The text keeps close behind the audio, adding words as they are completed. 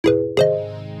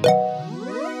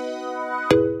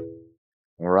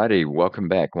Alrighty, welcome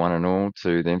back, one and all,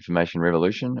 to the Information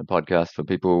Revolution, a podcast for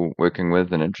people working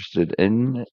with and interested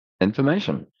in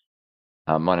information.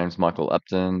 My name's Michael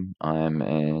Upton. I'm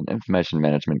an information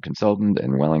management consultant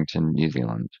in Wellington, New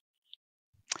Zealand.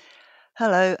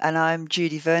 Hello, and I'm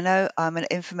Judi Vernau. I'm an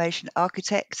information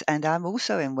architect, and I'm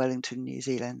also in Wellington, New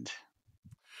Zealand.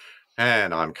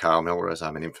 And I'm Karl Melrose.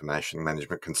 I'm an information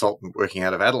management consultant working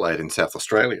out of Adelaide in South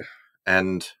Australia.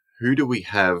 And who do we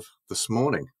have this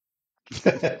morning?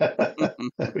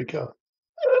 There we go.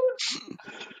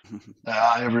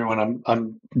 Hi, everyone.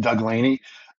 I'm Doug Laney,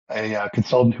 a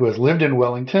consultant who has lived in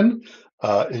Wellington,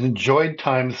 enjoyed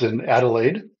times in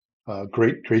Adelaide,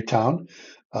 great town.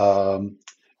 From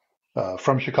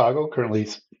Chicago, currently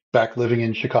back living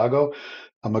in Chicago.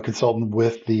 I'm a consultant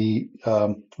with the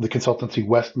consultancy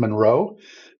West Monroe.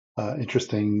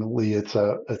 Interestingly, it's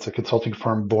a consulting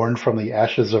firm born from the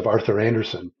ashes of Arthur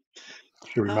Andersen.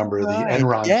 If you remember the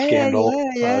Enron scandal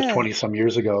 20 some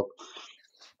years ago,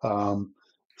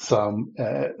 some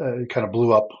kind of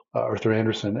blew up Arthur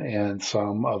Andersen, and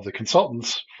some of the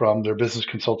consultants from their business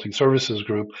consulting services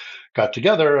group got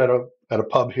together at a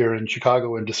pub here in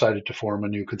Chicago and decided to form a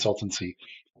new consultancy.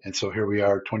 And so here we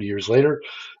are 20 years later,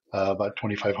 about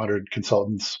 2,500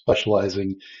 consultants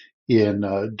specializing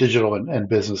in digital and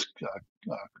business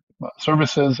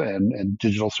services and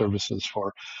digital services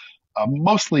for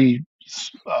mostly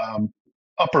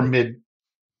upper mid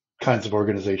kinds of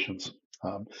organizations.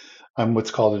 I'm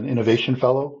what's called an innovation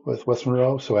fellow with West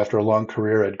Monroe. So after a long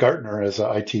career at Gartner as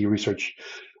a IT research,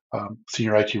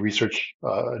 senior IT research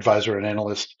advisor and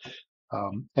analyst,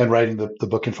 and writing the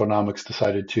book Infonomics,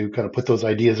 decided to kind of put those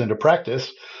ideas into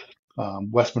practice.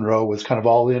 West Monroe was kind of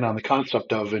all in on the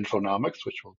concept of Infonomics,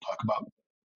 which we'll talk about.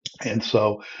 And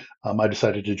so I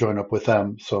decided to join up with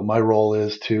them. So my role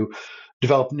is to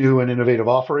develop new and innovative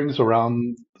offerings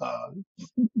around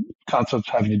concepts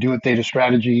having to do with data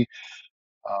strategy,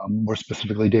 more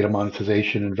specifically data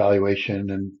monetization and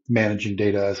valuation and managing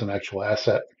data as an actual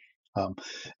asset. And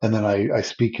then I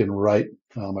speak and write.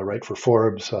 I write for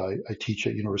Forbes. I teach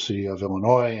at University of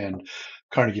Illinois and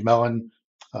Carnegie Mellon.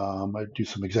 I do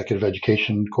some executive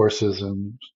education courses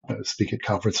and speak at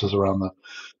conferences around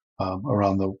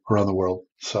the world.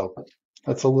 So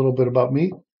that's a little bit about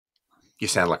me. You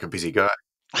sound like a busy guy.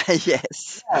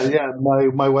 Yes. Yeah.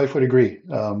 My wife would agree.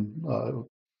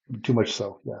 Too much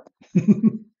so. Yeah.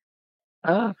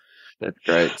 That's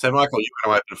great. So, Michael, you're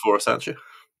going to open for us, aren't you?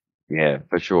 Yeah,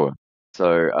 for sure.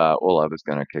 So all I was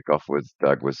going to kick off with,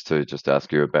 Doug, was to just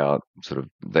ask you about sort of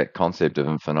that concept of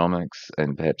Infonomics,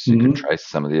 and perhaps you could trace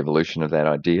some of the evolution of that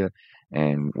idea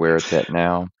and where it's at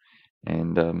now.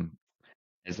 And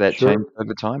has that changed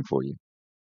over time for you?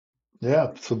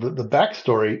 Yeah. So the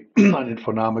backstory on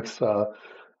Infonomics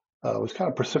was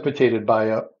kind of precipitated by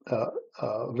a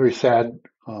very sad,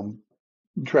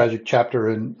 tragic chapter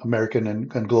in American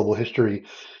and global history,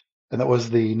 and that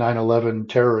was the 9/11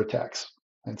 terror attacks.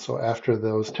 And so after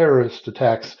those terrorist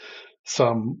attacks,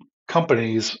 some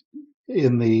companies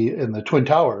in the Twin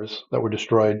Towers that were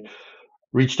destroyed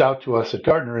reached out to us at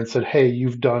Gartner and said, "Hey,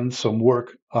 you've done some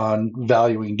work on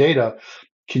valuing data.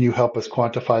 Can you help us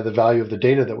quantify the value of the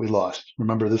data that we lost?"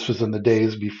 Remember, this was in the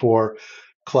days before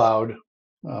cloud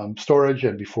storage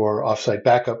and before offsite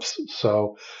backups.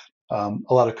 So a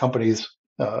lot of companies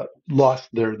lost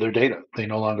their data. They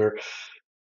no longer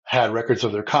had records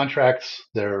of their contracts,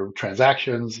 their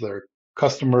transactions, their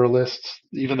customer lists,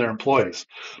 even their employees.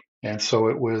 And so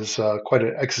it was quite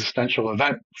an existential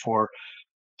event for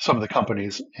some of the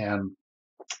companies, and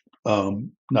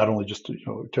not only just a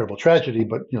terrible tragedy,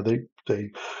 but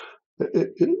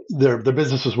their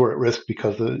businesses were at risk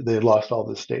because they had lost all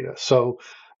this data. So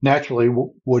naturally,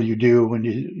 what do you do when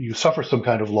you suffer some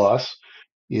kind of loss?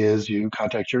 Is you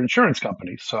contact your insurance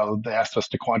company. So they asked us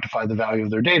to quantify the value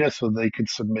of their data so they could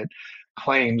submit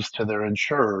claims to their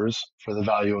insurers for the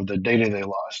value of the data they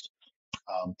lost.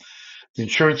 The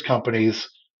insurance companies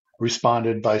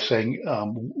responded by saying,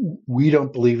 we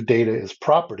don't believe data is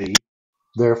property,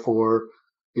 therefore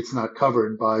it's not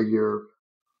covered by your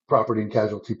property and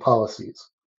casualty policies.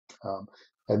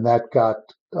 And that got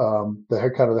the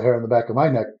hair on the back of my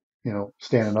neck,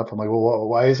 standing up. I'm like, well,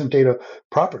 why isn't data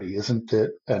property? Isn't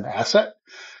it an asset?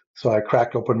 So I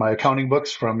cracked open my accounting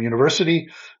books from university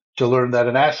to learn that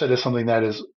an asset is something that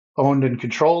is owned and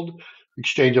controlled,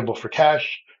 exchangeable for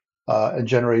cash, and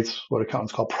generates what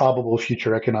accountants call probable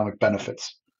future economic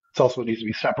benefits. It also needs to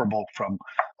be separable from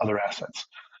other assets.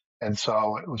 And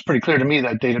so it was pretty clear to me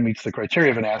that data meets the criteria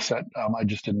of an asset. I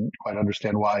just didn't quite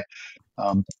understand why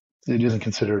it isn't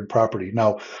considered property.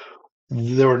 Now,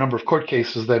 there were a number of court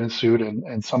cases that ensued,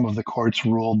 and some of the courts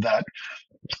ruled that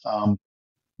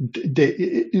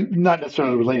not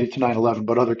necessarily related to 9/11,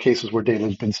 but other cases where data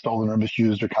has been stolen or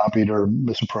misused or copied or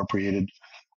misappropriated.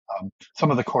 Some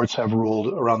of the courts have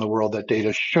ruled around the world that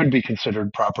data should be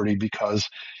considered property because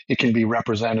it can be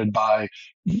represented by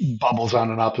bubbles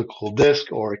on an optical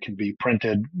disc, or it can be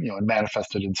printed, and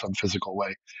manifested in some physical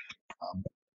way.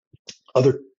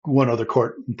 One other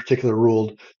court in particular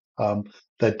ruled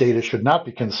that data should not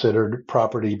be considered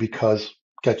property because,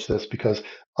 catch this, because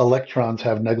electrons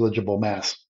have negligible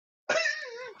mass.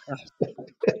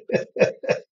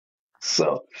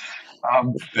 So,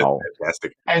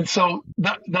 fantastic. And so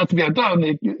that to be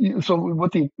done, so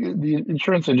what the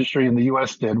insurance industry in the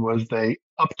U.S. did was they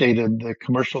updated the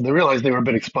commercial. They realized they were a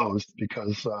bit exposed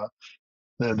because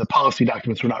the policy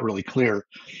documents were not really clear.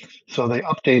 So they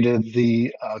updated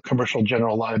the commercial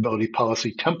general liability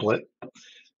policy template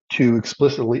to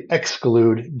explicitly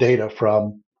exclude data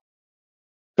from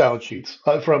balance sheets,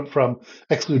 from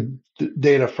exclude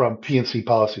data from P&C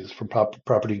policies, from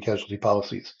property and casualty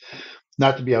policies.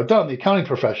 Not to be outdone, the accounting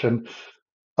profession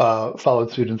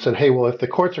followed suit and said, hey, well, if the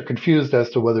courts are confused as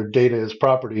to whether data is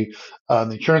property,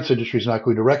 the insurance industry is not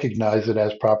going to recognize it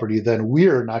as property, then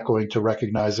we're not going to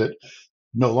recognize it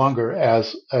no longer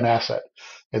as an asset.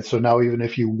 And so now, even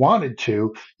if you wanted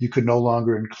to, you could no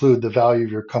longer include the value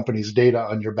of your company's data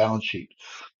on your balance sheet.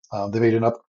 They made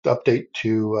an update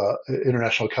to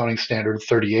International Accounting Standard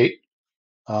 38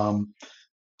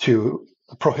 to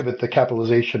prohibit the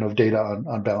capitalization of data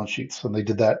on balance sheets. And they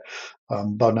did that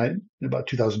about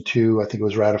 2002. I think it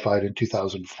was ratified in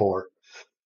 2004.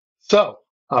 So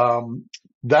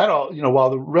that all, while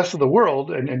the rest of the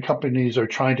world and companies are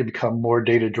trying to become more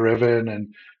data driven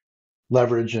and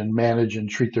leverage and manage and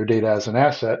treat their data as an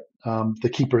asset, the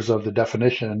keepers of the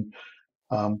definition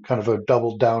kind of have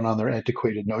doubled down on their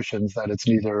antiquated notions that it's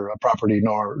neither a property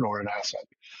nor an asset.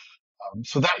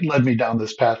 So that led me down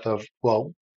this path of,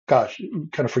 well, gosh,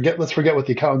 let's forget what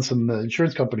the accountants and the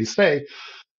insurance companies say.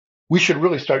 We should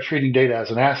really start treating data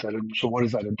as an asset. And so what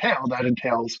does that entail? That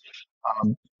entails,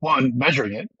 one,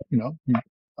 measuring it,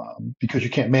 because you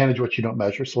can't manage what you don't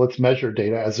measure. So let's measure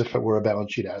data as if it were a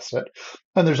balance sheet asset.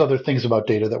 And there's other things about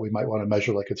data that we might want to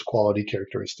measure, like its quality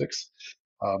characteristics.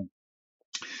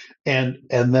 And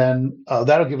then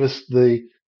that'll give us the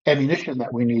ammunition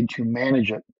that we need to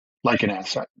manage it like an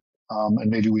asset. And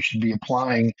maybe we should be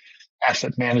applying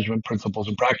asset management principles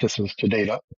and practices to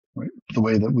data, right? The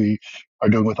way that we are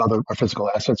doing with our physical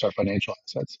assets, our financial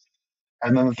assets.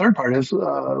 And then the third part is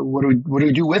what do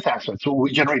we do with assets? Well,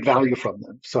 we generate value from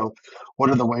them. So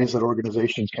what are the ways that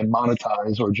organizations can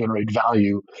monetize or generate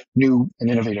value, new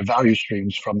and innovative value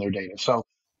streams from their data? So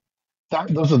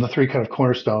those are the three kind of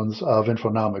cornerstones of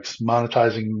Infonomics: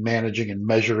 monetizing, managing, and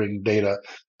measuring data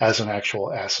as an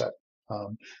actual asset.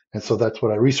 And so that's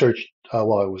what I researched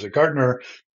while I was at Gartner,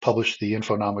 published the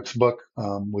Infonomics book,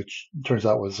 which turns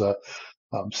out was a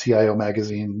CIO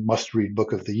Magazine must-read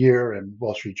book of the year and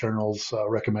Wall Street Journal's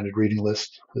recommended reading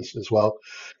list as well.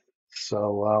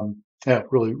 So yeah,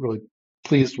 really, really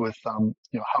pleased with how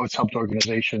it's helped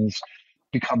organizations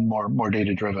become more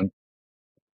data-driven.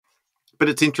 But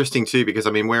it's interesting too, because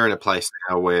we're in a place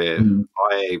now where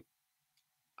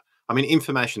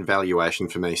information valuation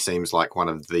for me seems like one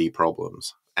of the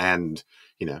problems. And,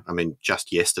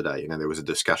 just yesterday, there was a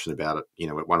discussion about it,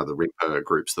 at one of the RIPA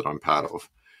groups that I'm part of.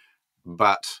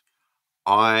 But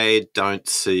I don't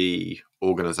see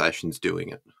organizations doing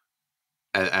it.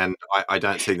 And I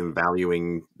don't see them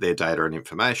valuing their data and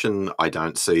information. I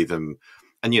don't see them.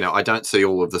 And, I don't see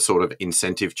all of the sort of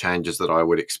incentive changes that I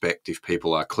would expect if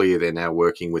people are clear they're now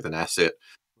working with an asset.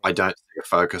 I don't see a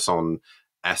focus on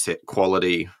asset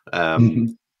quality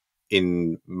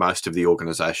in most of the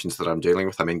organizations that I'm dealing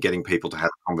with. Getting people to have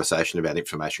a conversation about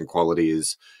information quality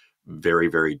is very,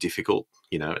 very difficult.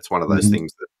 It's one of those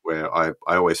things where I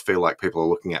always feel like people are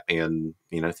looking at me and,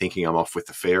 thinking I'm off with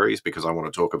the fairies because I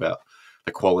want to talk about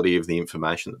the quality of the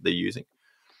information that they're using.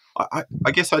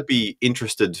 I guess I'd be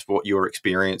interested what your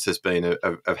experience has been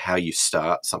of how you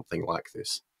start something like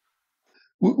this.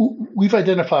 We've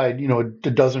identified,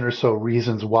 a dozen or so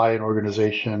reasons why an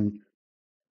organization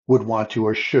would want to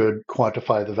or should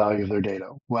quantify the value of their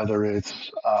data, whether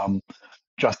it's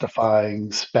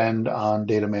justifying spend on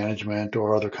data management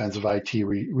or other kinds of IT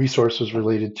resources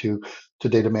related to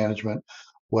data management,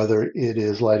 whether it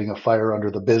is lighting a fire under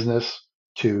the business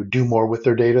to do more with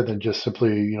their data than just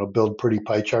simply, build pretty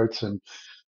pie charts and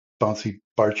bouncy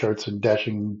bar charts and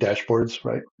dashing dashboards,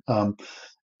 right?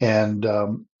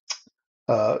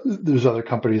 There's other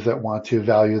companies that want to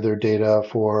value their data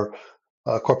for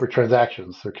corporate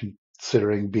transactions. They're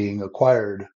considering being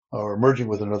acquired or merging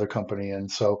with another company. And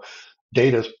so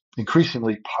data is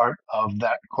increasingly part of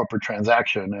that corporate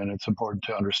transaction, and it's important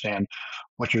to understand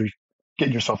what you're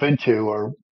getting yourself into,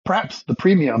 or perhaps the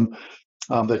premium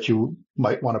that you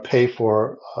might want to pay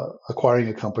for acquiring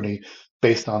a company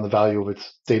based on the value of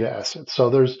its data assets. So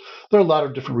there are a lot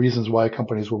of different reasons why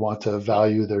companies will want to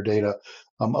value their data.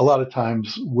 A lot of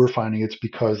times we're finding it's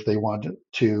because they want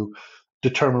to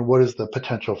determine what is the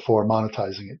potential for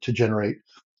monetizing it to generate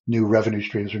new revenue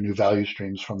streams or new value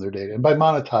streams from their data. And by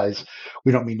monetize,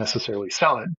 we don't mean necessarily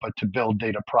sell it, but to build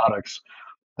data products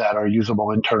that are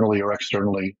usable internally or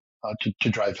externally to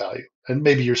drive value. And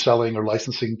maybe you're selling or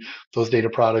licensing those data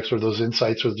products or those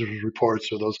insights or those reports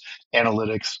or those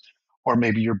analytics, or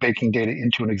maybe you're baking data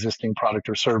into an existing product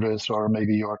or service, or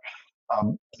maybe you're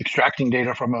extracting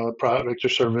data from a product or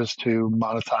service to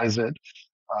monetize it.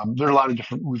 There are a lot of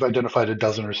different, we've identified a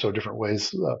dozen or so different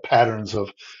ways, patterns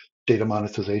of data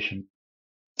monetization.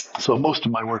 So most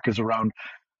of my work is around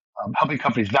helping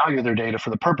companies value their data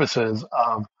for the purposes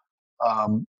of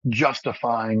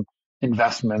justifying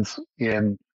investments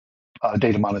in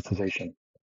data monetization,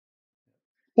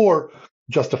 or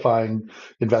justifying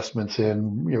investments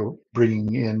in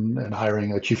bringing in and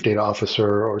hiring a chief data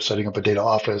officer, or setting up a data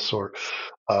office, or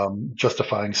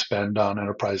justifying spend on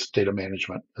enterprise data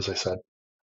management, as I said.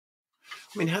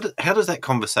 I mean, how does that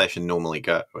conversation normally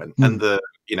go? And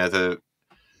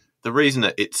the reason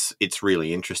that it's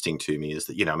really interesting to me is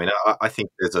that, I mean, I think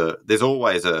there's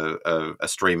always a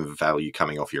stream of value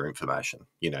coming off your information.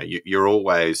 You're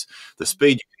always, the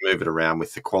speed you can move it around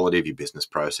with, the quality of your business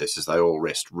processes, they all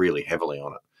rest really heavily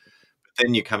on it. But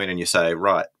then you come in and you say,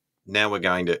 right, now we're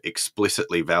going to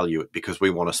explicitly value it because we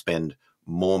want to spend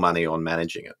more money on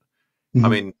managing it. Mm-hmm. I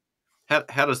mean,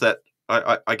 how does that,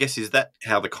 I guess, is that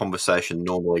how the conversation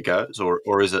normally goes,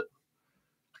 or is it?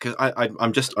 Because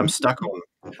I'm stuck on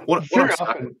what very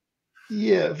often.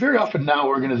 Yeah, very often now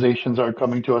organizations are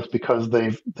coming to us because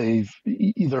they've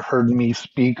either heard me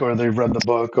speak, or they've read the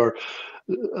book, or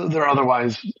they're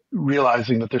otherwise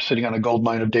realizing that they're sitting on a gold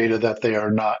mine of data that they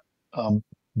are not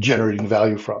generating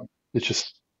value from. It's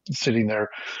just sitting there,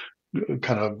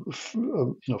 kind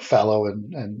of fallow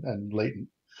and latent.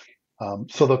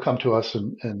 So they'll come to us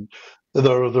and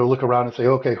they'll look around and say,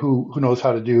 okay, who knows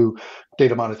how to do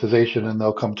data monetization? And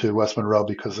they'll come to West Monroe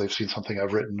because they've seen something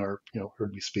I've written, or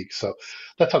heard me speak. So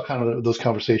that's how kind of those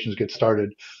conversations get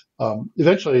started.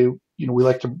 Eventually, we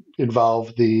like to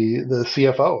involve the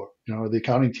CFO, or the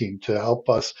accounting team, to help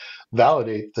us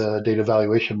validate the data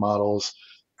valuation models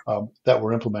that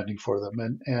we're implementing for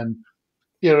them. And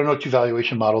no two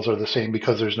valuation models are the same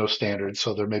because there's no standard.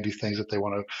 So there may be things that they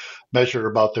want to measure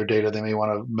about their data. They may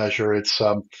want to measure its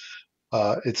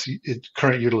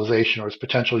current utilization or its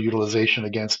potential utilization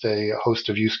against a host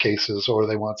of use cases, or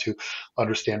they want to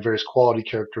understand various quality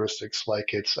characteristics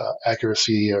like its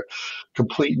accuracy or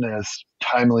completeness,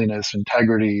 timeliness,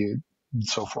 integrity, and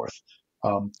so forth.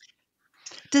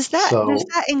 Does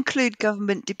that include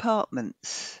government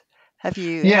departments?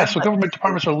 So government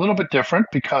departments are a little bit different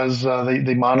because they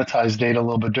monetize data a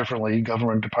little bit differently.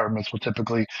 Government departments will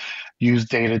typically use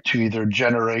data to either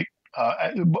generate,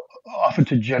 often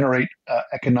to generate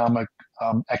economic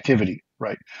activity,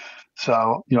 right?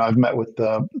 So, I've met with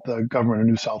the government of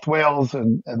New South Wales,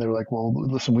 and they're like, well,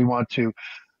 listen, we want to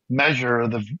measure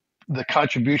the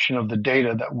contribution of the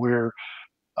data that we're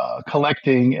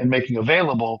collecting and making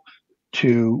available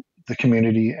to the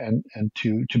community and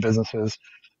to businesses,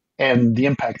 and the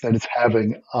impact that it's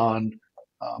having on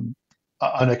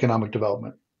economic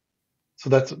development. So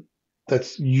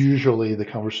that's usually the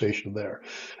conversation there.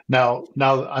 Now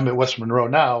I'm at West Monroe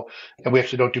now, and we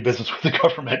actually don't do business with the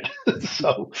government,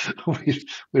 so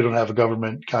we don't have a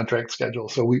government contract schedule.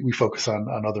 So we focus on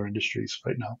other industries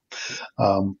right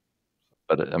now.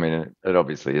 But I mean, it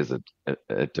obviously is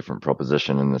a different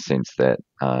proposition in the sense that,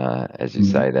 as you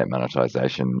say, that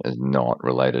monetization is not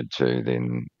related to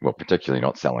particularly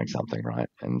not selling something, right?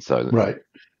 And so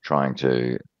trying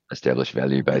to establish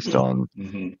value based on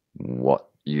what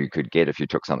you could get if you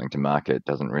took something to market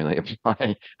doesn't really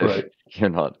apply if you're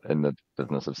not in the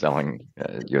business of selling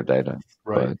your data.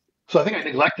 Right. So I think I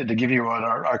neglected to give you what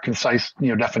our concise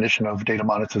definition of data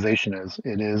monetization is.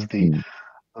 It is the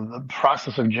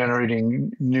process of generating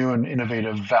new and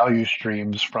innovative value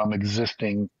streams from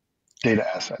existing data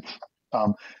assets.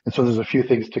 And so there's a few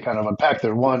things to kind of unpack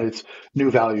there. One, it's new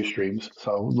value streams.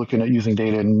 So looking at using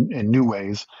data in new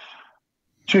ways.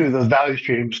 Two, those value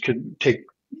streams could take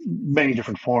many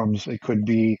different forms. It could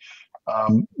be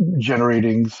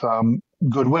generating some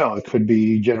goodwill. It could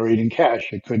be generating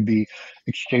cash. It could be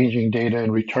exchanging data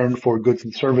in return for goods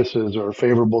and services or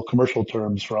favorable commercial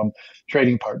terms from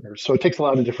trading partners. So it takes a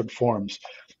lot of different forms.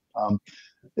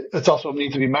 It's also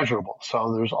needs to be measurable.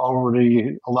 So there's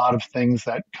already a lot of things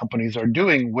that companies are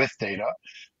doing with data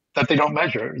that they don't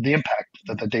measure the impact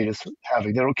that the data is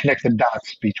having. They don't connect the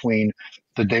dots between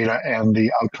the data and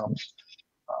the outcomes.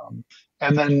 Um,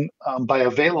 and then by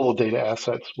available data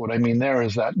assets, what I mean there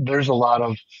is that there's a lot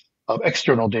of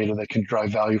external data that can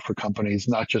drive value for companies,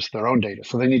 not just their own data.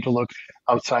 So they need to look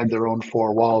outside their own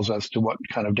four walls as to what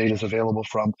kind of data is available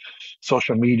from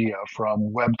social media,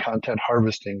 from web content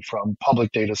harvesting, from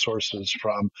public data sources,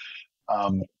 from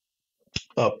um,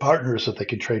 partners that they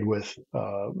can trade with,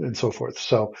 and so forth.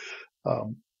 So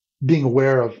um, being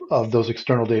aware of those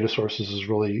external data sources is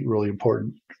really, really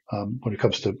important when it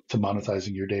comes to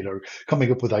monetizing your data or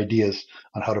coming up with ideas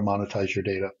on how to monetize your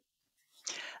data.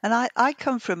 And I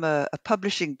come from a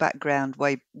publishing background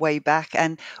way back,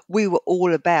 and we were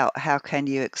all about how can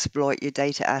you exploit your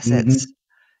data assets,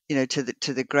 Mm-hmm.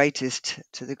 to the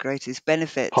greatest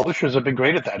benefit. Publishers have been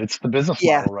great at that. It's the business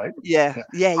Yeah, model, right? yeah, Yeah.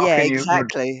 yeah, How yeah, can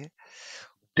exactly.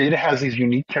 data has these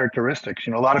unique characteristics.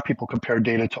 A lot of people compare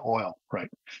data to oil, right?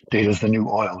 Data is the new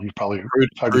oil. You probably,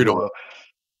 it's Crude oil.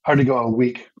 hard to go a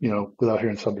week, without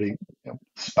hearing somebody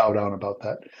spout on about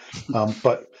that.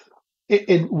 But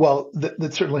that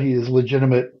certainly is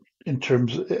legitimate in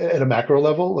terms at a macro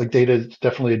level. Like data is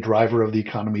definitely a driver of the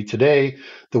economy today,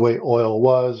 the way oil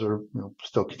was, or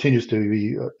still continues to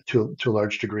be to a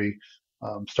large degree,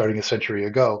 starting a century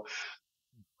ago.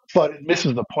 But it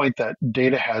misses the point that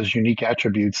data has unique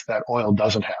attributes that oil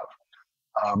doesn't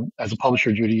have. As a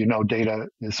publisher, Judi, data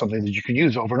is something that you can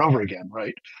use over and over again,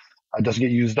 right? It doesn't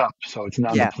get used up, so it's Yeah,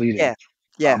 non-depleting. yeah,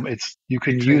 yeah, You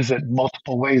can true. use it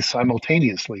multiple ways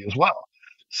simultaneously as well.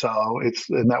 So it's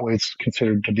in that way it's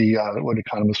considered to be what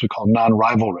economists would call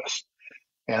non-rivalrous,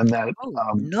 and that Oh,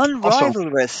 also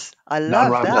non-rivalrous. I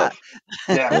love that. non-rivalrous.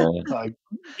 Yeah,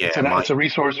 Yeah. Yeah, it's a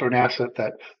resource or an asset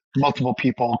that multiple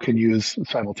people can use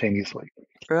simultaneously.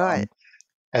 Right. Um,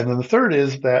 and then the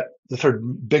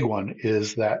third big one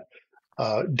is that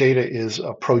data is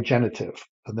a progenitive,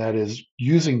 and that is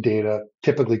using data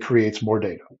typically creates more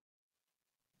data,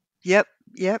 Yep,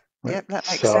 yep, right? yep, that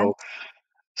makes sense.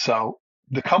 So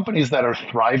the companies that are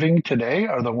thriving today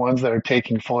are the ones that are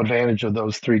taking full advantage of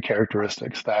those three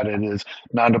characteristics, that it is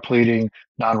non-depleting,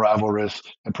 non-rivalrous,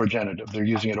 and progenitive. They're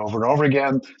using it over and over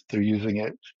again. They're using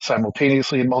it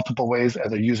simultaneously in multiple ways, and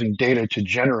they're using data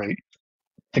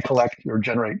to collect or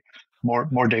generate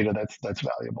more data that's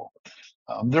valuable.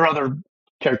 There are other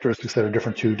characteristics that are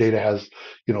different too. Data has,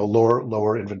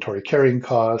 lower inventory carrying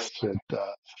costs.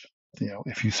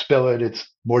 If you spill it, it's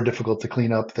more difficult to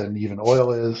clean up than even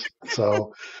oil is.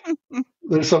 So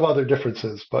there's some other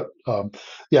differences, but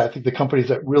yeah, I think the companies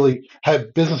that really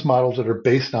have business models that are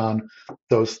based on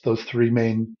those three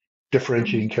main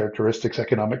differentiating characteristics,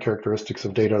 economic characteristics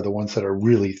of data, are the ones that are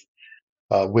really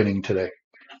winning today.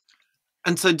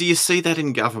 And so, do you see that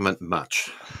in government much?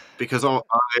 Because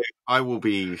I will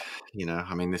be,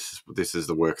 this is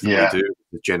the work that we Yeah. do.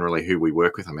 Generally, who we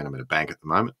work with. I mean, I'm in a bank at the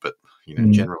moment, but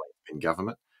Mm-hmm. generally in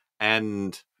government,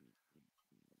 and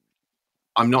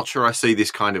I'm not sure I see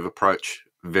this kind of approach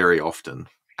very often.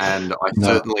 And I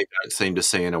certainly don't seem to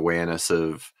see an awareness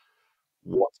of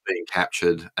what's being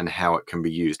captured and how it can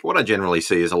be used. What I generally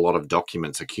see is a lot of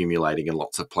documents accumulating in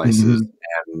lots of places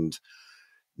and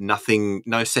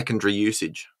no secondary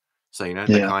usage. So,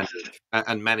 the kind of,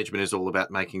 and management is all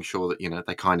about making sure that,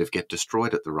 they kind of get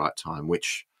destroyed at the right time,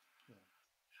 which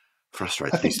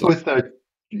frustrates I me think slightly. with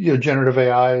the generative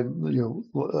AI,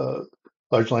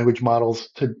 large language models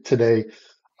today,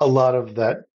 a lot of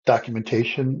that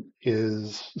documentation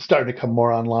is starting to come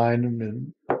more online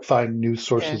and find new Yeah.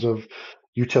 sources of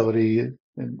utility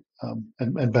and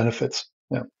benefits.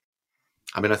 Yeah.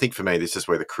 I mean, I think for me, this is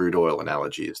where the crude oil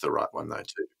analogy is the right one, though,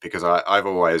 too, because I've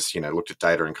always, looked at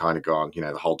data and kind of gone,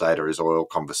 the whole data is oil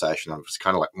conversation. It's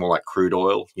kind of like more like crude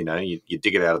oil. You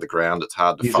dig it out of the ground, it's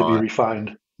hard to Needs to be find.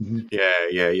 refined. Mm-hmm.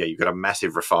 Yeah. You've got a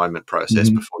massive refinement process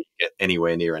Mm-hmm. before you get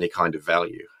anywhere near any kind of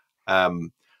value.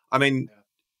 I mean,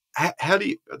 how do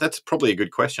you? That's probably a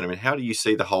good question. I mean, how do you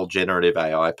see the whole generative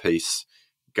AI piece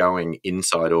going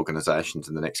inside organizations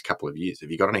in the next couple of years?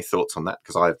 Have you got any thoughts on that?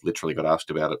 Because I've literally got asked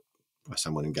about it by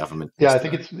someone in government Yeah, I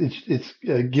yesterday. think it's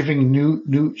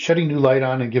giving shedding new light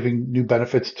on and giving new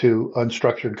benefits to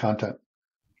unstructured content.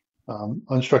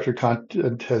 Unstructured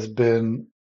content has been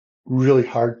really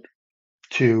hard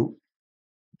to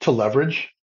leverage,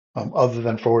 other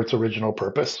than for its original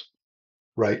purpose,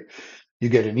 right? You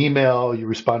get an email, you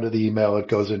respond to the email, it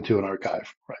goes into an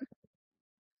archive, right?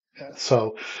 Yeah.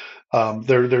 So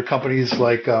there are companies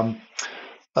like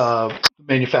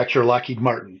manufacturer Lockheed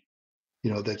Martin,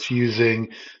 that's using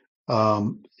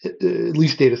at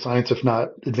least data science, if not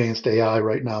advanced AI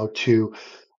right now, to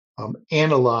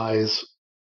analyze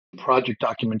project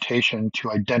documentation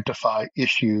to identify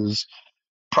issues,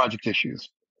 project issues.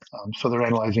 So they're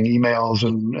analyzing emails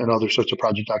and other sorts of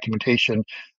project documentation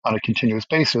on a continuous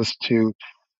basis to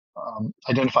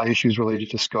identify issues related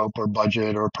to scope or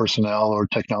budget or personnel or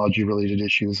technology related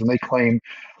issues. And they claim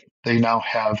they now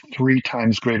have 3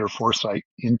 times greater foresight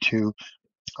into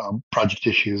project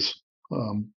issues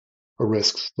or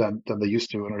risks than they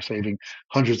used to, and are saving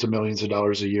hundreds of millions of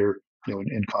dollars a year,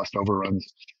 in cost overruns.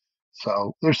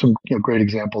 So there's some great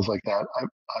examples like that.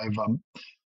 I've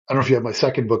I don't know if you have my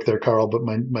second book there, Karl, but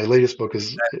my latest book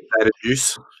is Data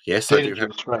Juice. Yes, I Data do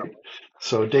have. Juice, right?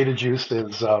 So Data Juice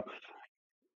is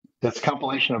that's a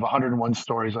compilation of 101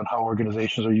 stories on how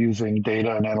organizations are using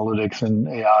data and analytics and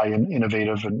AI in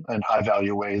innovative and high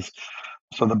value ways.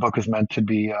 So the book is meant to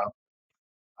be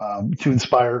to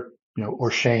inspire,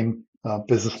 or shame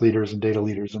business leaders and data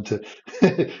leaders into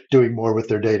doing more with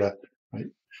their data. Right.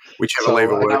 Whichever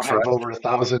lever So I now works, have right? over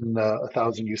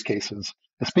 1,000 use cases.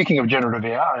 And speaking of generative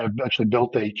AI, I've actually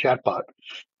built a chatbot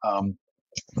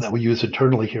that we use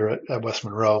internally here at West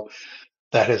Monroe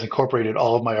that has incorporated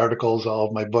all of my articles, all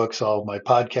of my books, all of my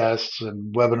podcasts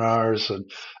and webinars, and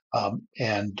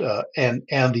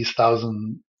these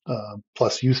 1,000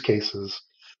 plus use cases.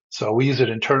 So we use it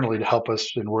internally to help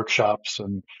us in workshops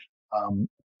and um,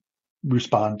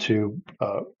 respond to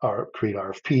create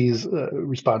RFPs,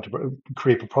 respond to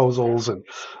create proposals, and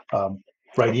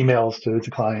write emails to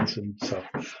clients. And so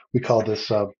we call this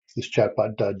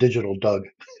chatbot Digital Doug,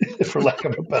 for lack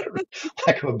of a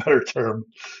better term.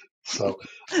 So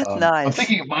I'm Nice.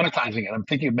 thinking of monetizing it. I'm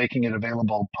thinking of making it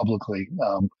available publicly,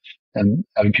 and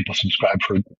having people subscribe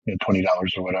for $20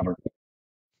 or whatever.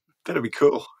 That'd be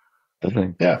cool. I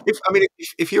think. Yeah.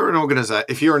 If you're in an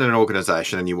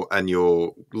organization and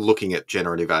you're looking at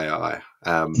generative AI,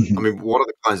 Mm-hmm. I mean, what are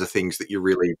the kinds of things that you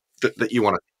really that you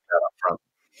want to think about up front?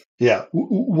 Yeah.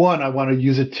 One, I want to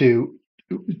use it to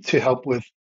help with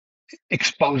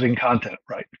exposing content,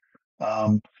 right?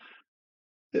 Um,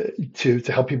 to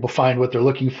help people find what they're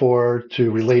looking for,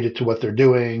 to relate it to what they're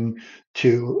doing,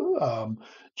 to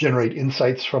generate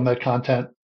insights from that content,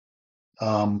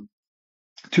 to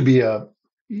be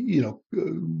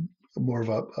more of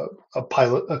a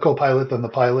pilot, a co-pilot than the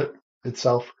pilot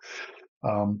itself.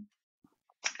 Um,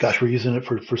 Gosh, we're using it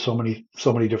for so many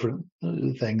different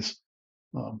things.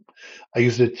 I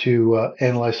used it to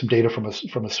analyze some data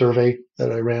from a survey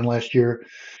that I ran last year.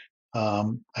 I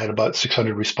had about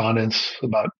 600 respondents,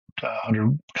 about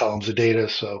 100 columns of data.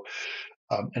 So,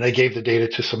 and I gave the data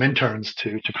to some interns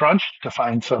to crunch to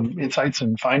find some insights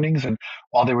and findings. And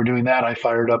while they were doing that, I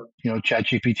fired up,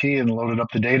 ChatGPT and loaded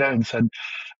up the data and said,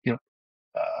 you know,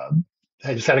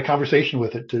 I just had a conversation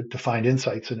with it to find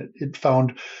insights, and it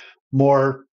found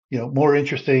more, more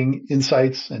interesting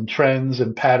insights and trends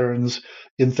and patterns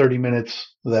in 30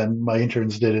 minutes than my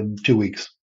interns did in 2 weeks.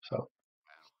 So,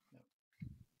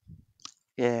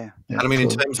 Yeah. And I mean, in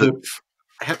terms of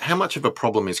how much of a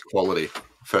problem is quality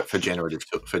for generative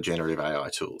AI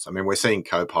tools? I mean, we're seeing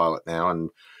Copilot now, and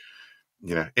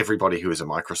everybody who is a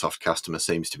Microsoft customer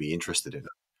seems to be interested in it.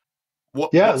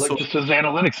 What like just as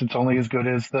analytics, it's only as good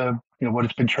as the what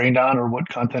it's been trained on or what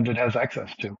content it has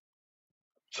access to.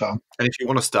 So, and if you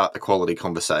want to start the quality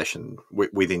conversation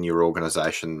within your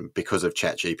organization because of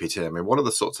ChatGPT, I mean, what are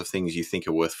the sorts of things you think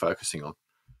are worth focusing on?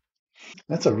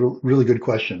 that's a really good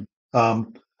question.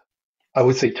 I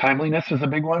would say timeliness is a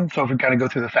big one. So if we kind of go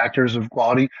through the factors of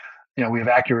quality, we have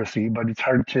accuracy, but it's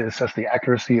hard to assess the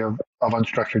accuracy of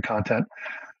unstructured content.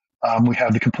 We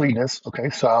have the completeness. Okay,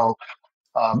 so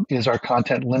is our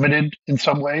content limited in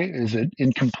some way? Is it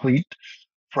incomplete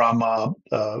from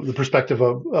the perspective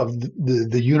of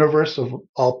the universe of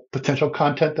all potential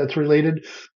content that's related?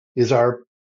 Is our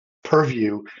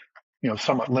purview,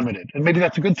 somewhat limited? And maybe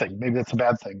that's a good thing. Maybe that's a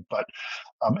bad thing. But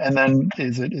and then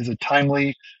is it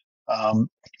timely?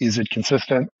 Is it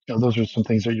consistent? Those are some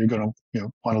things that you're going to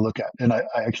want to look at. And I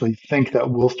actually think that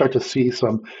we'll start to see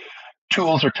some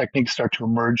tools or techniques start to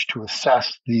emerge to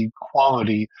assess the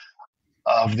quality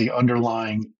of the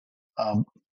underlying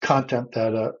content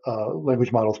that a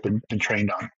language model's been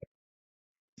trained on.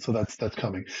 So that's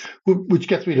coming, which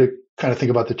gets me to kind of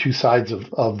think about the two sides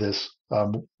of this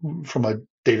from a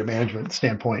data management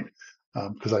standpoint,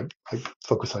 because I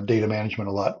focus on data management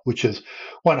a lot, which is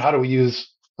one, how do we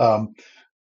use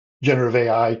generative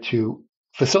AI to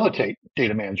facilitate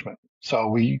data management? So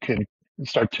we can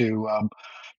start to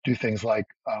do things like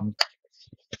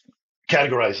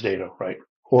categorize data, right,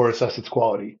 or assess its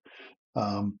quality,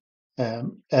 and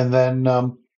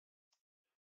then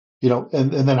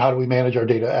and then how do we manage our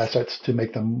data assets to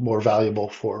make them more valuable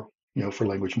for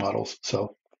language models?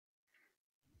 So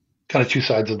kind of two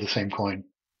sides of the same coin.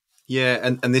 Yeah,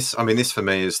 and this, I mean, this for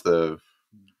me is the,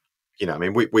 I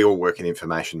mean, we all work in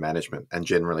information management, and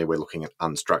generally we're looking at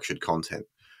unstructured content.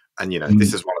 And,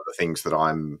 this is one of the things that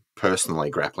I'm personally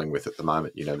grappling with at the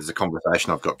moment. There's a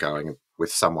conversation I've got going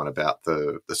with someone about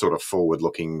the sort of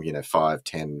forward-looking, 5,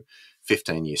 10,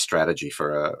 15-year strategy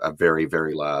for a very,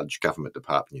 very large government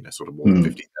department, sort of more than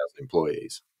 50,000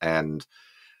 employees. And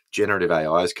generative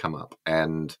AI has come up,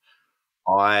 and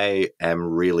I am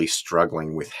really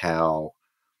struggling with how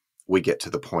we get to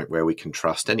the point where we can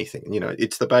trust anything.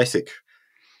 It's the basic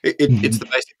it's the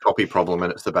basic copy problem,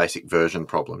 and it's the basic version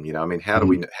problem. I mean, how do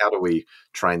we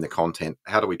train the content?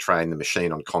 How do we train the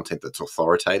machine on content that's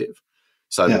authoritative,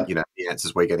 so that the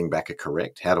answers we're getting back are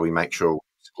correct? How do we make sure we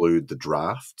exclude the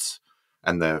drafts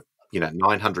and the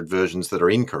 900 versions that are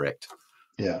incorrect?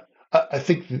 Yeah, I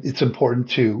think it's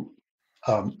important to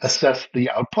assess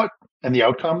the output and the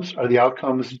outcomes. Are the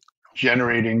outcomes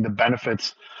generating the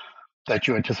benefits that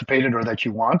you anticipated or that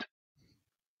you want?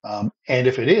 And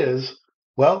if it is,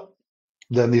 well,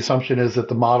 then the assumption is that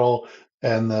the model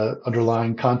and the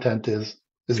underlying content is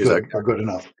good, Okay. or good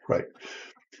enough, right?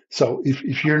 So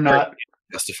if you're not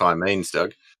justify means,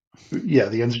 Doug. Yeah,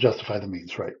 the ends justify the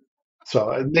means, right?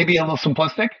 So maybe a little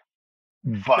simplistic,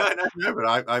 but no, but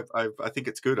I think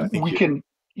it's good. I think we can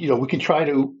try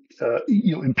to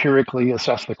empirically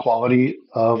assess the quality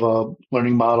of a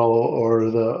learning model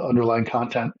or the underlying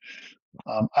content.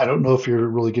 I don't know if we're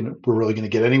really going to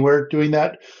get anywhere doing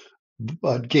that,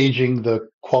 but gauging the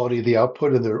quality of the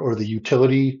output or the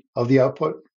utility of the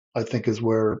output, I think, is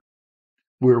where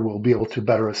we'll be able to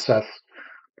better assess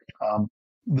um,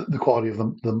 the quality of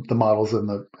the models and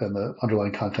the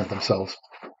underlying content themselves.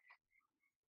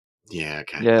 Yeah,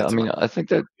 okay. Yeah, I mean, I think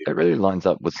that it really lines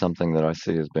up with something that I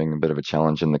see as being a bit of a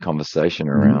challenge in the conversation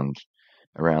around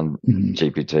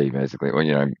GPT, basically,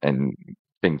 or and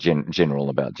being general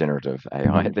about generative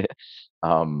AI there,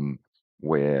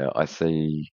 where I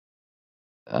see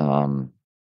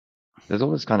there's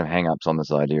all this kind of hang-ups on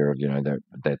this idea of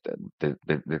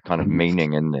the kind of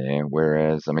meaning in there.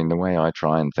 Whereas, I mean, the way I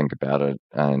try and think about it,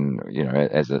 and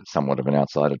as a somewhat of an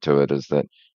outsider to it, is that,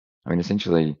 I mean,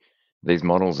 essentially, these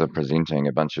models are presenting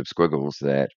a bunch of squiggles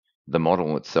that the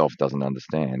model itself doesn't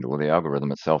understand, or the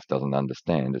algorithm itself doesn't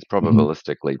understand. It's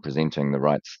probabilistically presenting the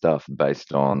right stuff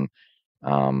based on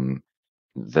um,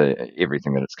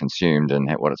 everything that it's consumed and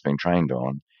what it's been trained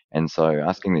on. And so,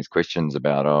 asking these questions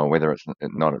about whether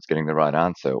it's getting the right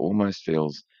answer almost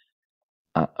feels.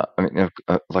 I mean,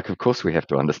 like, of course we have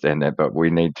to understand that, but we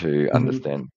need to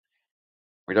understand.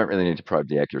 We don't really need to probe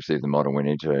the accuracy of the model. We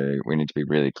need to be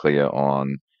really clear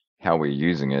on how we're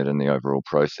using it in the overall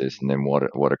process, and then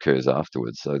what occurs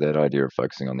afterwards. So that idea of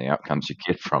focusing on the outcomes you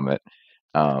get from it,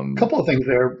 A couple of things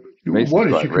there. to me seems One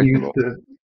is quite you can use reasonable.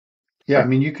 I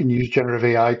mean, you can use generative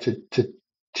AI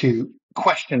to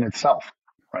question itself,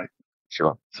 right?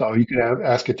 Sure. So you could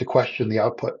ask it to question the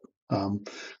output, um,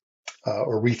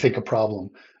 or rethink a problem.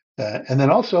 And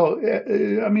then also,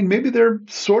 I mean, maybe they're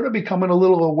sort of becoming a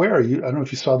little aware. I don't know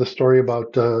if you saw the story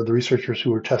about the researchers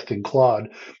who were testing Claude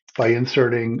by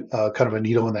inserting kind of a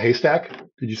needle in the haystack.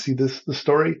 Did you see the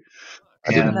story?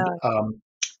 I didn't.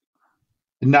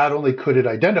 And not only could it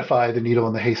identify the needle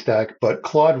in the haystack, but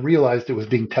Claude realized it was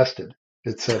being tested.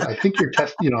 It said, "I think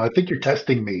I think you're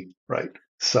testing me." Right.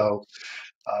 So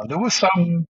there was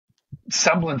some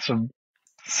semblance of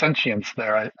sentience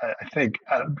there. I think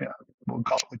we'll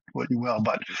call it what you will,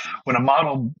 but when a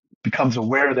model becomes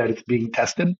aware that it's being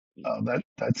tested,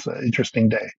 that's an interesting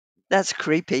day. That's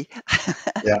creepy.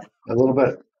 Yeah, a little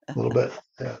bit.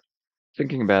 Yeah.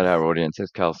 Thinking about our audience,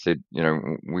 as Carl said,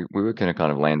 we work in a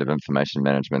kind of land of information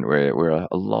management where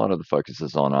a lot of the focus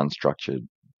is on unstructured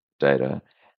data.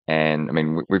 And I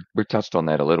mean, we've touched on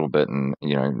that a little bit, and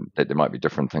that there might be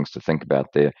different things to think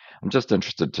about there. I'm just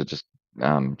interested to just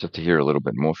to hear a little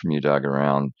bit more from you, Doug,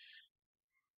 around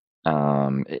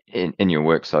in your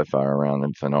work so far around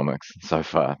Infonomics. So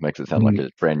far, makes it sound like a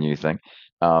brand new thing.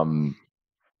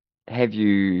 Have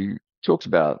you talked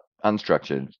about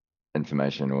unstructured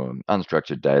information or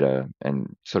unstructured data, and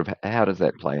sort of how does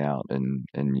that play out in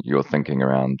your thinking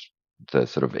around the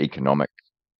sort of economic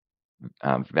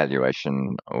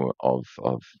valuation of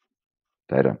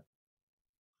data?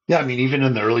 Yeah, I mean, even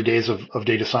in the early days of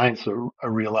data science, I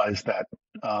realized that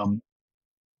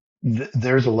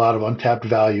there's a lot of untapped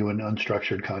value in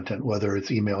unstructured content, whether it's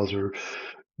emails or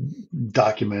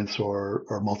documents or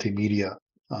multimedia.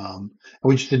 And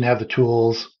we just didn't have the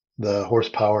tools, the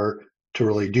horsepower to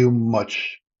really do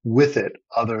much with it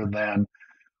other than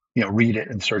read it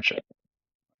and search it.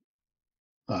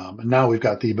 And now we've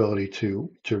got the ability to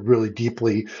really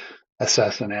deeply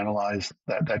assess and analyze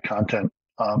that content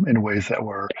in ways that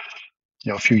were,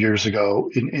 a few years ago,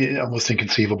 almost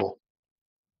inconceivable.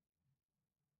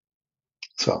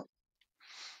 So,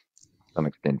 to some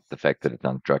extent, the fact that it's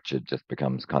unstructured just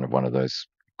becomes kind of one of those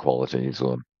qualities,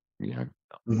 or mm-hmm.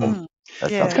 a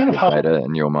Yeah. subset of data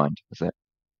in your mind. Is that?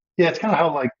 Yeah, it's kind of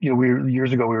how, like,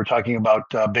 years ago we were talking about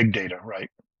big data, right?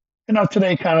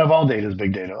 Today kind of all data is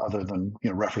big data, other than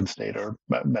reference data or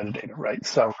metadata, right?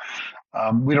 So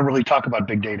we don't really talk about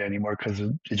big data anymore because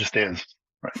it just is,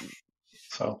 right?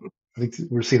 So I think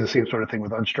we're seeing the same sort of thing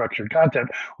with unstructured content.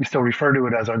 We still refer to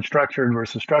it as unstructured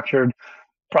versus structured.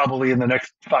 Probably in the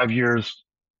next 5 years,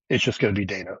 it's just going to be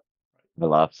data. I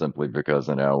laugh simply because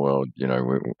in our world,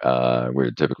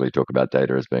 we typically talk about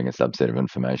data as being a subset of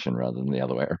information rather than the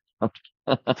other way around.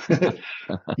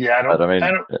 Yeah, But I mean,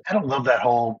 I don't love that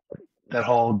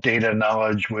whole data,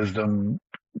 knowledge, wisdom,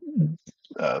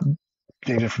 uh,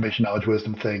 data, information, knowledge,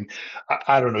 wisdom thing.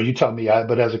 I don't know. You tell me.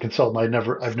 But as a consultant,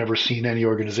 I've never seen any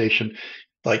organization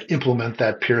like implement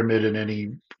that pyramid in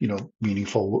any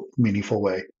meaningful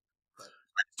way.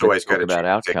 It's always talk about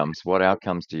outcomes. What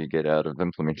outcomes do you get out of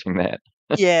implementing that?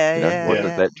 Yeah. What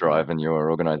does that drive in your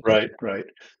organization? Right.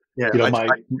 Yeah, I go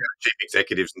to chief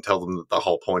executives and tell them that the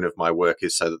whole point of my work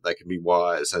is so that they can be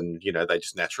wise, and they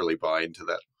just naturally buy into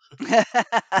that.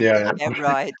 Yeah.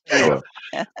 Right. Sure.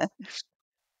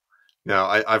 Now,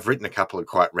 I've written a couple of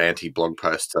quite ranty blog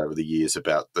posts over the years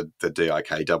about the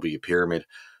DIKW pyramid.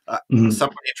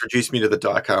 Somebody introduced me to the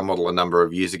DIKR model a number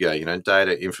of years ago,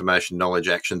 data, information, knowledge,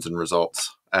 actions, and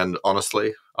results. And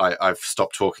honestly, I've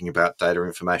stopped talking about data,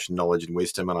 information, knowledge, and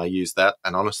wisdom, and I use that.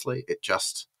 And honestly, it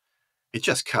just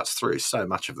cuts through so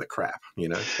much of the crap.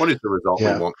 What is the result we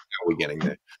want? How are we getting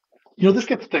there? This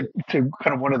gets to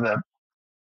kind of one of the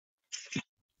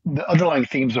underlying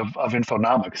themes of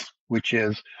Infonomics, which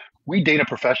is we data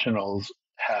professionals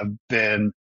have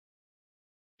been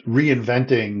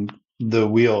reinventing the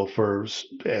wheel for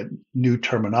new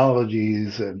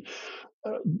terminologies and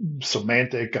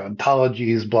semantic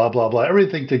ontologies, blah, blah, blah,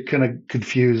 everything to kind of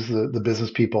confuse the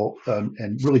business people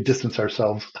and really distance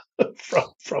ourselves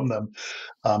from them.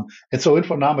 And so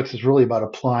Infonomics is really about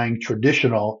applying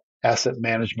traditional asset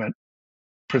management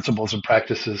principles and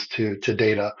practices to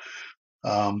data.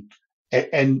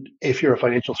 And if you're a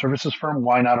financial services firm,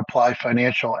 why not apply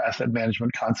financial asset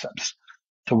management concepts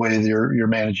to the way you're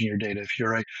managing your data? If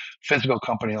you're a physical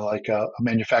company like a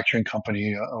manufacturing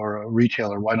company or a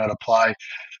retailer, why not apply,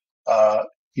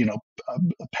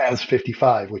 PAS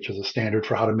 55, which is a standard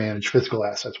for how to manage physical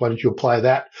assets? Why don't you apply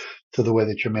that to the way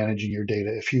that you're managing your data?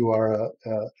 If you are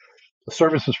a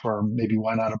services firm, maybe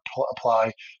why not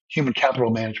apply human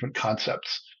capital management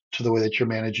concepts to the way that you're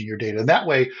managing your data? And that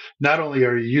way, not only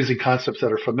are you using concepts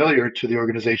that are familiar to the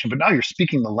organization, but now you're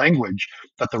speaking the language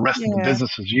that the rest of the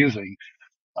business is using.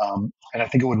 And I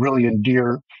think it would really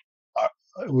endear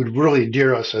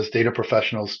us as data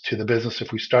professionals to the business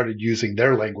if we started using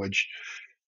their language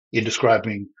in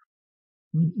describing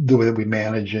the way that we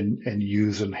manage and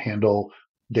use and handle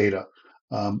data.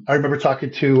 I remember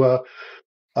talking to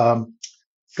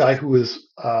guy who was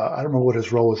I don't remember what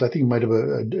his role was. I think he might have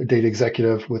a data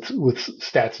executive with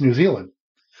Stats New Zealand,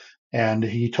 and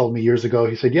he told me years ago.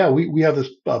 He said, "Yeah, we have this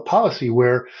policy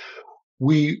where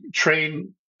we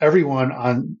train everyone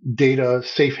on data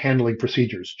safe handling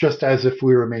procedures, just as if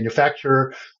we were a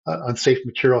manufacturer on safe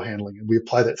material handling, and we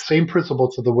apply that same principle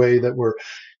to the way that we're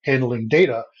handling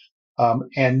data."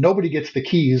 And nobody gets the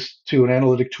keys to an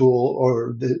analytic tool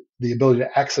or the ability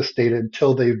to access data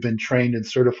until they've been trained and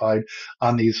certified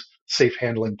on these safe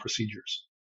handling procedures.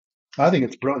 I think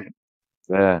it's brilliant.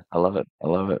 Yeah, I love it.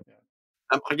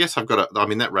 I guess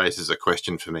that raises a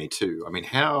question for me too. I mean,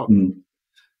 how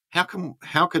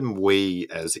can we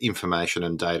as information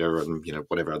and data and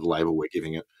whatever label we're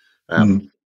giving it,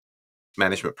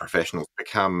 management professionals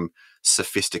become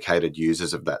sophisticated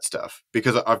users of that stuff?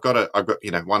 Because I've got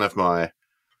one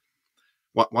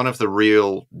of the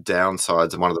real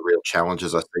downsides and one of the real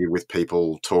challenges I see with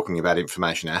people talking about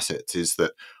information assets is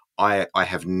that I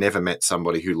have never met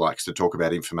somebody who likes to talk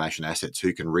about information assets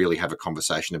who can really have a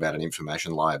conversation about an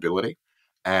information liability.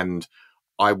 And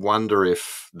I wonder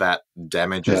if that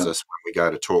damages us when we go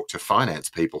to talk to finance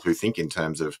people who think in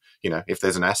terms of, if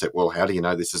there's an asset, well, how do you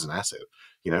know this is an asset?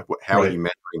 How are you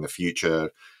measuring the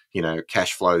future,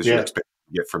 cash flows you expect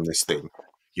to get from this thing?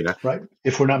 Right.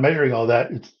 If we're not measuring all that,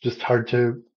 it's just hard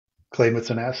to claim it's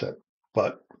an asset.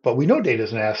 But we know data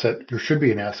is an asset, or should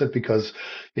be an asset, because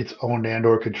it's owned and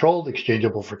or controlled,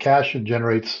 exchangeable for cash, and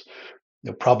generates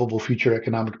probable future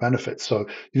economic benefits. So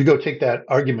if you go take that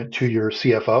argument to your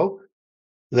CFO,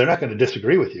 they're not going to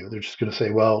disagree with you. They're just going to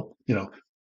say, well,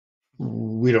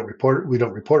 we don't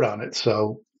report on it,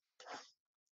 so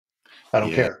I don't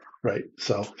Yeah. care, right?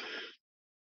 So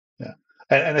yeah,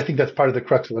 and I think that's part of the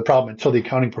crux of the problem. Until the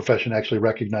accounting profession actually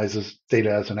recognizes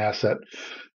data as an asset,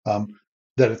 um,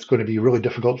 that it's going to be really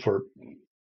difficult for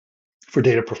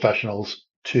data professionals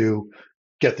to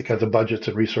get the kinds of budgets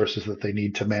and resources that they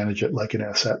need to manage it like an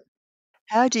asset.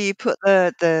 How do you put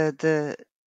the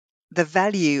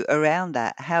value around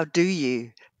that? How do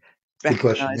you Good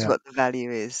question. recognize Yeah. what the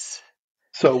value is?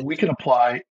 So we can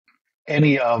apply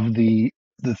any of the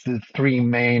three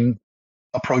main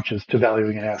approaches to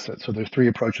valuing an asset. So there's three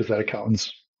approaches that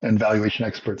accountants and valuation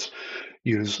experts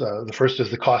use. The first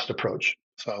is the cost approach.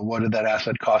 So what did that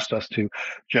asset cost us to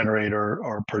generate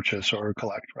or purchase or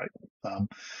collect, right?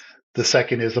 The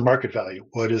second is the market value.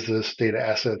 What is this data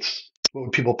assets? What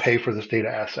would people pay for this data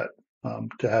asset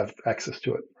to have access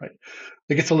to it, right?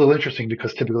 It gets a little interesting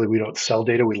because typically we don't sell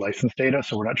data, we license data,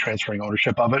 so we're not transferring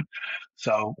ownership of it.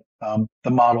 So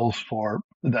the models for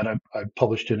that I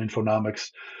published in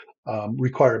Infonomics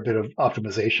require a bit of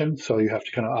optimization. So you have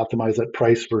to kind of optimize that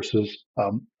price versus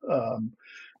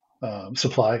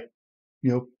supply,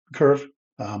 curve.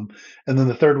 And then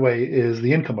the third way is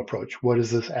the income approach. What is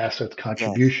this asset's Yes.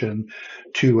 contribution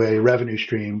to a revenue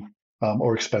stream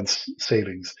or expense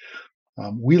savings?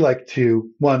 We like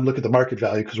to, one, look at the market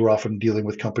value because we're often dealing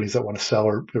with companies that want to sell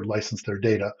or license their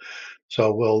data.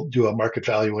 So we'll do a market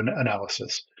value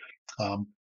analysis.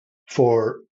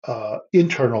 For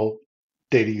internal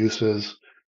data uses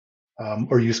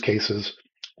or use cases,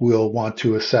 we'll want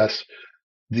to assess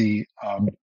the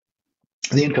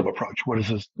income approach. What is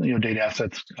this, data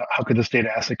assets? How could this data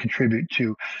asset contribute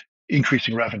to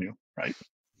increasing revenue, right?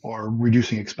 Or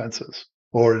reducing expenses,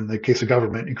 or in the case of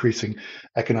government, increasing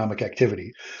economic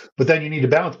activity. But then you need to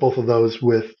balance both of those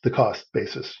with the cost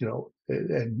basis,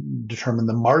 and determine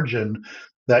the margin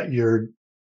that your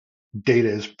data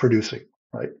is producing,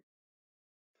 right?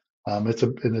 It's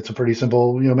a pretty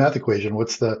simple, math equation.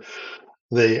 What's the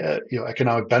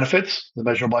economic benefits, the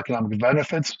measurable economic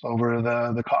benefits over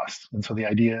the cost. And so the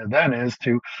idea then is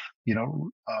to,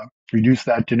 reduce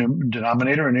that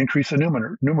denominator and increase the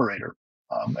numerator.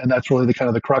 And that's really the kind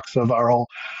of the crux of our whole,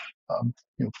 um,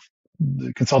 you know,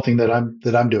 the consulting that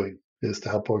I'm doing is to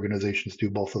help organizations do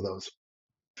both of those.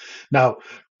 Now,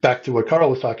 back to what Karl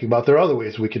was talking about, there are other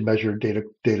ways we can measure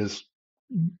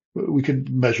we could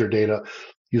measure data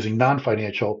using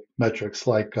non-financial metrics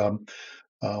like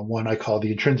one I call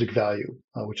the intrinsic value,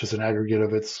 which is an aggregate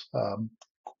of its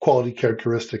quality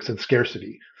characteristics and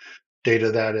scarcity.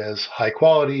 Data that is high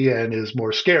quality and is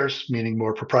more scarce, meaning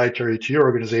more proprietary to your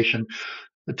organization,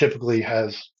 typically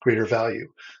has greater value.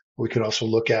 We can also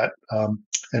look at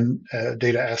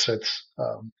data assets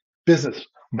business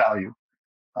value.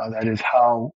 That is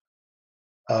how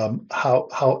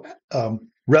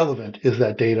relevant is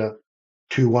that data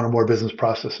to one or more business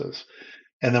processes.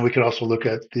 And then we can also look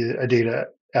at the data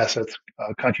assets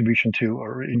contribution to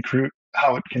or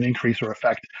how it can increase or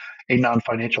affect a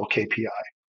non-financial KPI.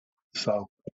 So,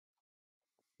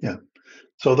 yeah.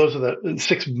 So those are the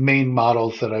six main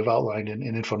models that I've outlined in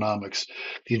Infonomics: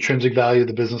 the intrinsic value,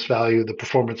 the business value, the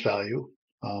performance value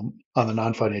on the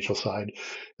non-financial side,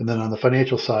 and then on the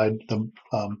financial side, the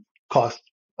cost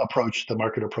approach, the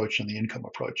market approach, and the income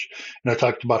approach. And I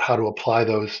talked about how to apply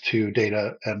those to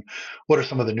data and what are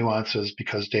some of the nuances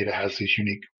because data has these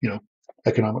unique,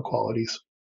 economic qualities.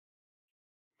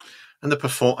 And the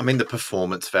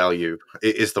performance value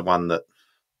is the one that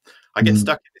I get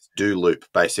stuck in this do loop,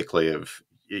 basically, of,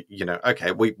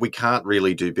 okay, we can't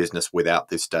really do business without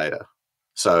this data.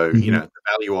 So, the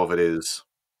value of it is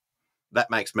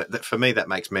for me, that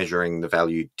makes measuring the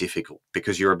value difficult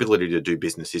because your ability to do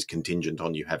business is contingent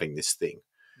on you having this thing.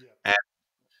 Yeah. And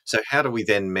so how do we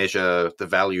then measure the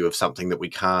value of something that we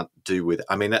can't do with?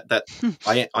 I mean,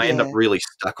 I end up really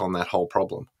stuck on that whole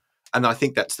problem. And I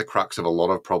think that's the crux of a lot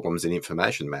of problems in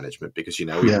information management because, we've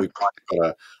kind of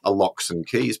got a locks and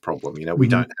keys problem. We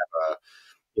don't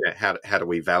have how do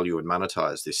we value and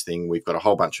monetize this thing? We've got a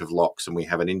whole bunch of locks and we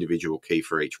have an individual key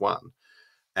for each one.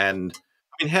 And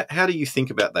I mean, how do you think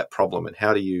about that problem and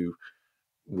how do you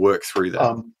work through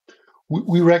that?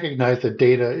 We recognize that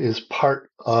data is part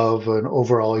of an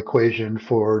overall equation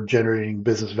for generating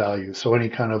business value. So any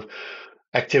kind of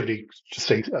activity, just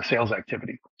say a sales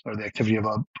activity or the activity of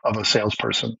a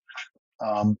salesperson,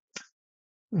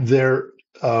 the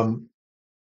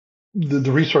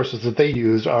resources that they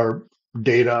use are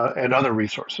data and other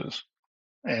resources.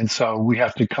 And so we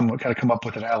have to come up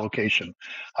with an allocation.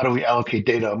 How do we allocate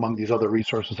data among these other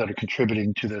resources that are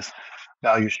contributing to this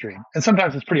value stream? And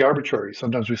sometimes it's pretty arbitrary.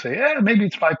 Sometimes we say, maybe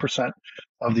it's 5%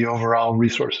 of the overall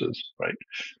resources, right?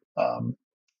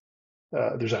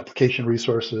 There's application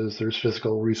resources, there's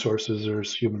physical resources,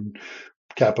 there's human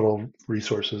capital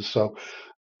resources. So,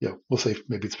 we'll say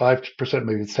maybe it's 5%,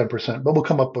 maybe it's 10%, but we'll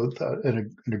come up with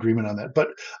an agreement on that. But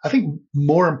I think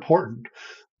more important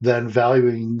than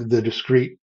valuing the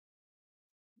discrete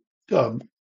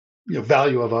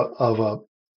value of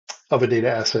a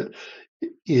data asset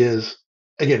is,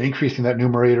 again, increasing that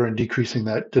numerator and decreasing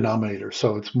that denominator.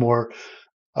 So it's more,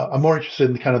 I'm more interested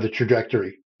in kind of the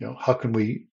trajectory. How can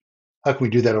we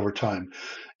do that over time?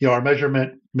 Our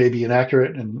measurement may be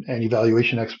inaccurate, and an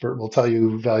evaluation expert will tell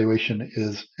you valuation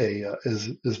is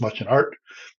as much an art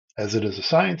as it is a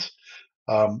science.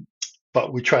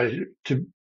 But we try to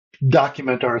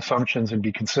document our assumptions and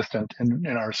be consistent in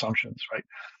our assumptions, right?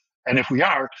 And if we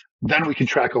are, then we can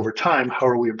track over time, how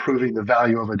are we improving the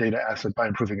value of a data asset by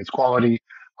improving its quality?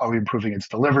 How are we improving its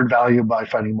delivered value by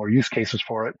finding more use cases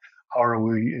for it? How are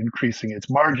we increasing its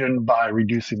margin by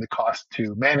reducing the cost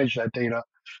to manage that data?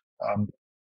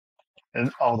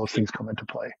 And all those things come into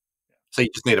play. So you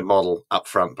just need a model up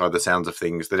front, by the sounds of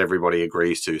things, that everybody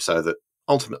agrees to, so that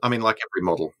ultimately, like every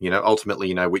model, ultimately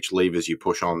you know which levers you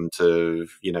push on to,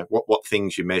 what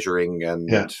things you're measuring, and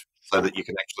so that you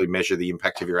can actually measure the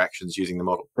impact of your actions using the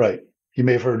model. Right. You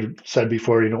may have heard it said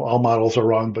before, all models are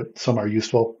wrong, but some are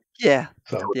useful. Yeah.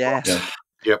 So yeah.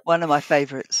 Yep. One of my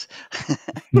favorites.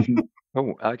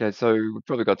 Oh, okay. So we've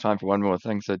probably got time for one more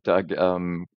thing. So, Doug,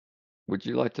 would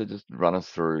you like to just run us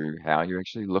through how you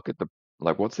actually look at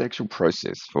what's the actual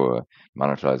process for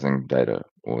monetizing data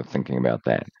or thinking about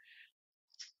that?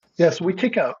 So we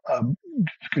take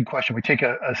good question. We take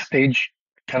a stage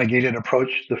kind of gated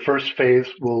approach. The first phase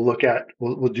we'll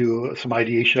do some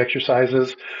ideation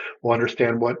exercises. We'll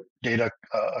understand what data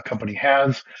a company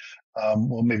has.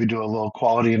 We'll maybe do a little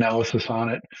quality analysis on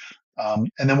it. And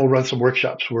then we'll run some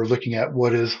workshops. We're looking at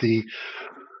what's the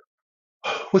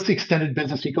extended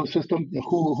business ecosystem?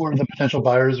 Who are the potential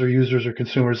buyers or users or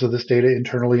consumers of this data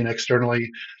internally and externally?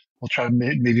 We'll try to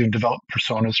maybe even develop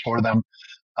personas for them.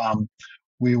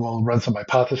 We will run some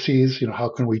hypotheses. How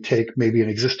can we take maybe an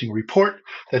existing report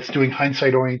that's doing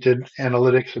hindsight-oriented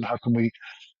analytics, and how can we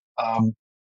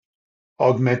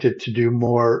augment it to do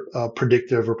more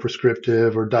predictive or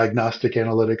prescriptive or diagnostic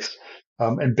analytics,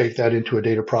 and bake that into a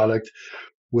data product?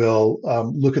 We'll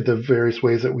look at the various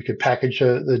ways that we could package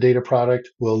the data product.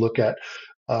 We'll look at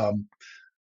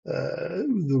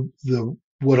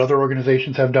what other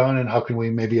organizations have done, and how can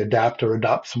we maybe adapt or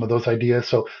adopt some of those ideas.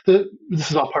 So this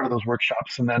is all part of those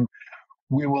workshops. And then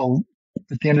we will,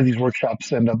 at the end of these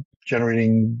workshops, end up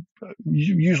generating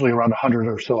usually around 100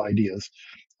 or so ideas.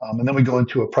 And then we go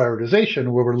into a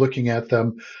prioritization where we're looking at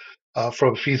them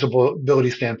from a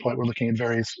feasibility standpoint. We're looking at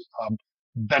various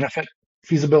benefit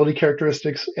feasibility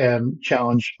characteristics and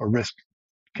challenge or risk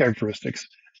characteristics,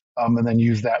 and then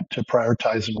use that to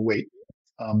prioritize and weight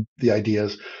the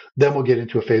ideas. Then we'll get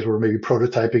into a phase where we're maybe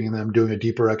prototyping them, doing a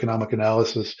deeper economic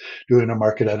analysis, doing a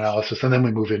market analysis, and then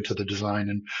we move into the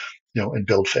design and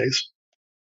build phase.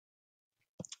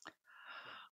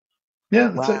 Yeah,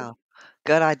 that's it.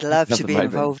 God, I'd love That's to be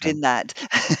amazing. involved in that.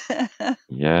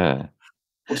 Yeah.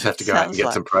 We'll just have to go out and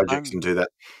get some projects and do that.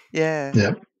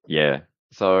 Yeah.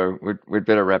 So we'd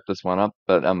better wrap this one up.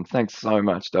 But thanks so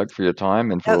much, Doug, for your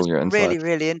time and for all your insights. Really,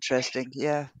 really interesting.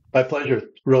 Yeah. My pleasure.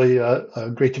 Really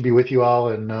great to be with you all,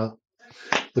 and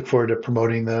look forward to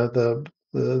promoting the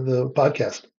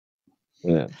podcast.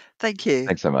 Yeah. Thank you.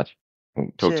 Thanks so much. We'll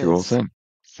talk to you all soon.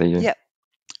 See you. Yep.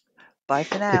 Bye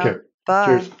for now. Take care. Bye.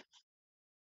 Cheers.